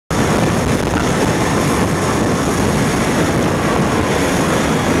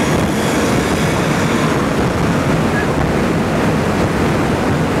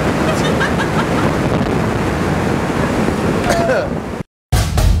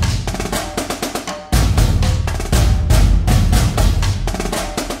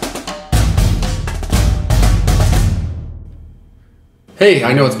Hey,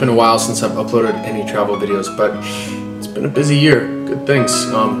 I know it's been a while since I've uploaded any travel videos, but it's been a busy year. Good things.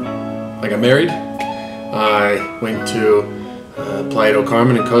 I got married. I went to Playa del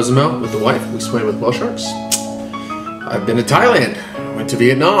Carmen in Cozumel with the wife. We swam with whale sharks. I've been to Thailand. Went to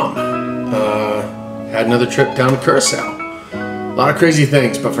Vietnam. Had another trip down to Curacao. A lot of crazy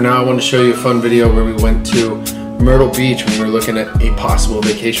things, but for now I want to show you a fun video where we went to Myrtle Beach when we were looking at a possible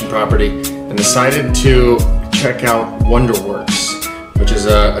vacation property and decided to check out WonderWorks, which is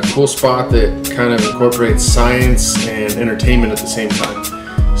a cool spot that kind of incorporates science and entertainment at the same time.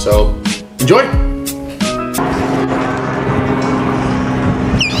 So, enjoy! I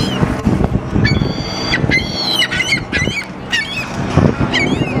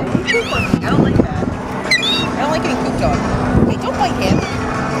don't like that. I don't like getting pooped on. Hey, don't bite him.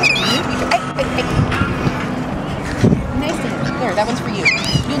 Hey. Nice to him. There, that one's for you.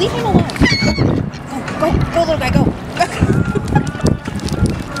 You leave him alone. Go, little guy, go.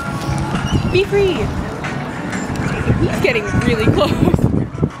 Be free. He's getting really close.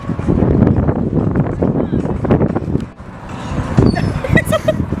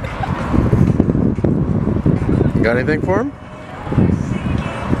 Got anything for him?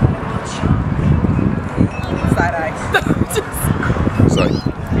 Side eye. Sorry.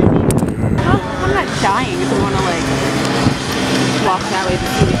 I'm not dying if I want to like walk that way to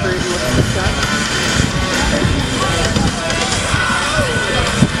see the bird and look at the stuff.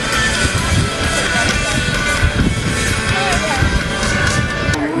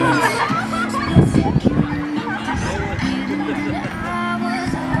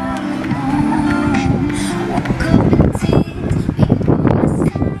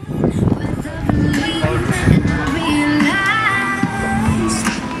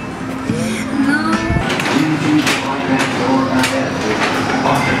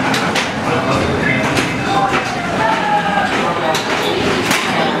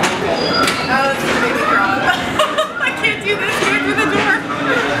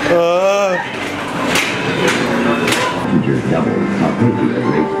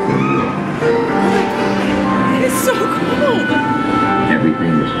 It is so cold.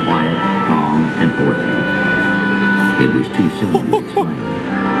 Everything was quiet, calm, and orderly. It was too soon to explain,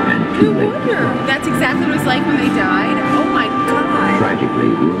 and too late to try. That's exactly what it was like when they died. Oh my god. Tragically,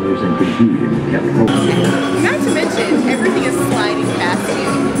 rumors and confusion kept rolling. Not to mention, everything is sliding past you.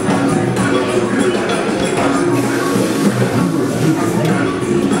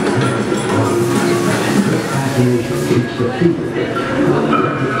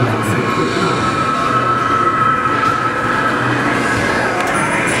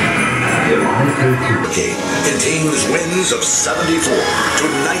 Contains winds of 74 to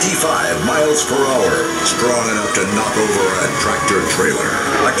 95 miles per hour, strong enough to knock over a tractor trailer.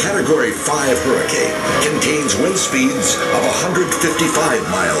 A Category 5 hurricane contains wind speeds of 155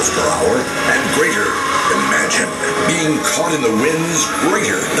 miles per hour and greater. Imagine being caught in the winds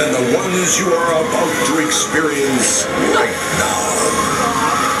greater than the ones you are about to experience right now.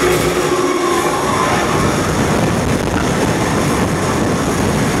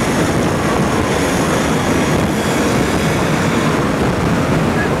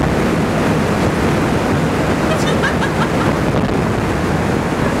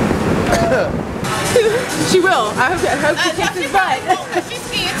 She will. I hope she kicks his butt. She's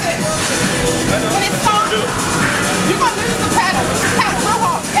scared to. When it's calm, you're going to lose the paddle. Paddle real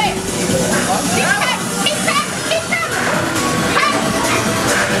hard. Hey. Keep paddling.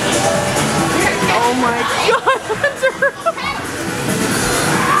 Oh my god.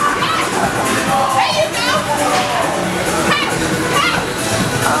 There you go.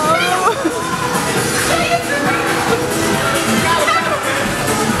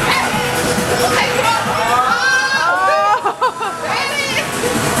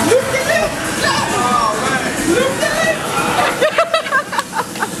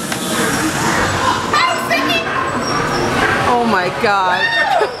 Oh my god,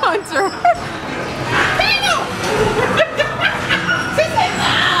 Hunter.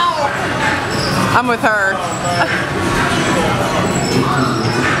 I'm with her.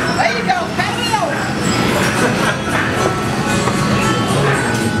 There you go, paddle.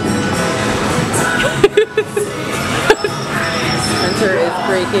 Hunter is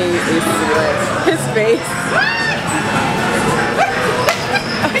breaking a sweat. His face.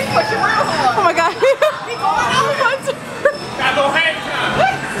 Oh my god. Hunter. Got no hang time.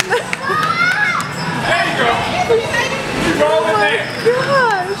 There you go. You go over there.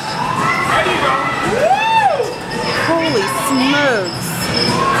 Gosh. There you go. Woo! Holy smokes.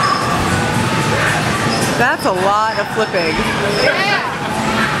 That's a lot of flipping.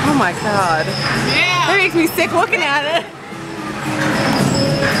 Yeah. Oh my god. Yeah. That makes me sick looking at it.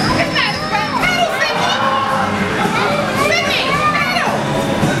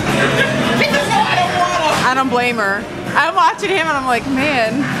 blame her. I'm watching him and I'm like,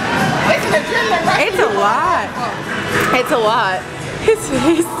 man, It's an adrenaline rush. it's a lot. It's a lot. His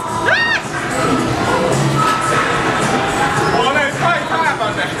face. Oh, that's right. Sorry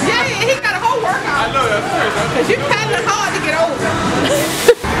about that. Yeah, he got a whole workout. I know that's right. Cause you paddling hard to get over.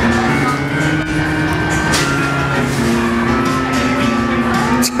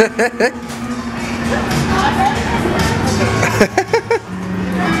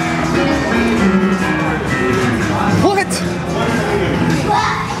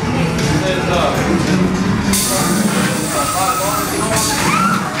 What?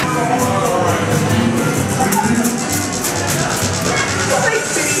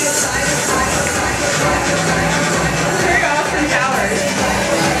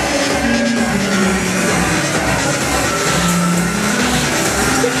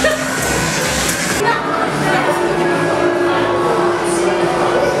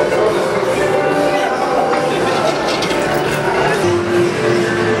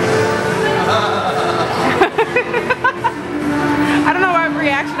 I don't know what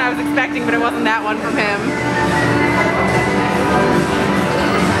reaction I was expecting, but it wasn't that one from him.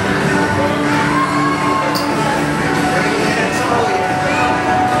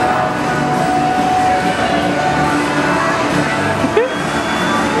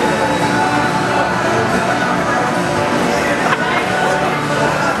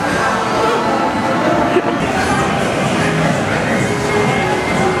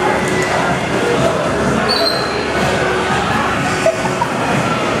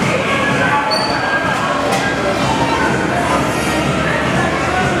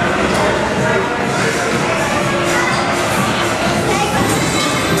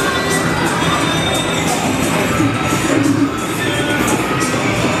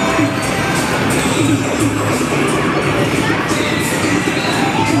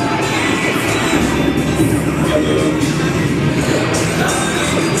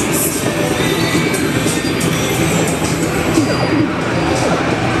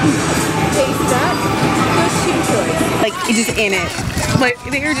 Like, just in it. Like,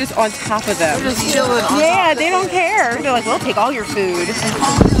 they're just on top of them. They're just chilling on Yeah, they don't care. They're like, we'll take all your food.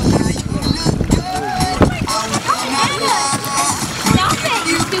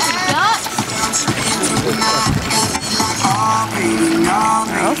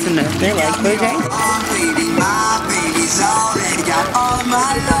 Allison knows they like Bojangles.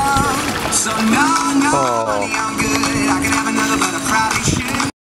 Oh.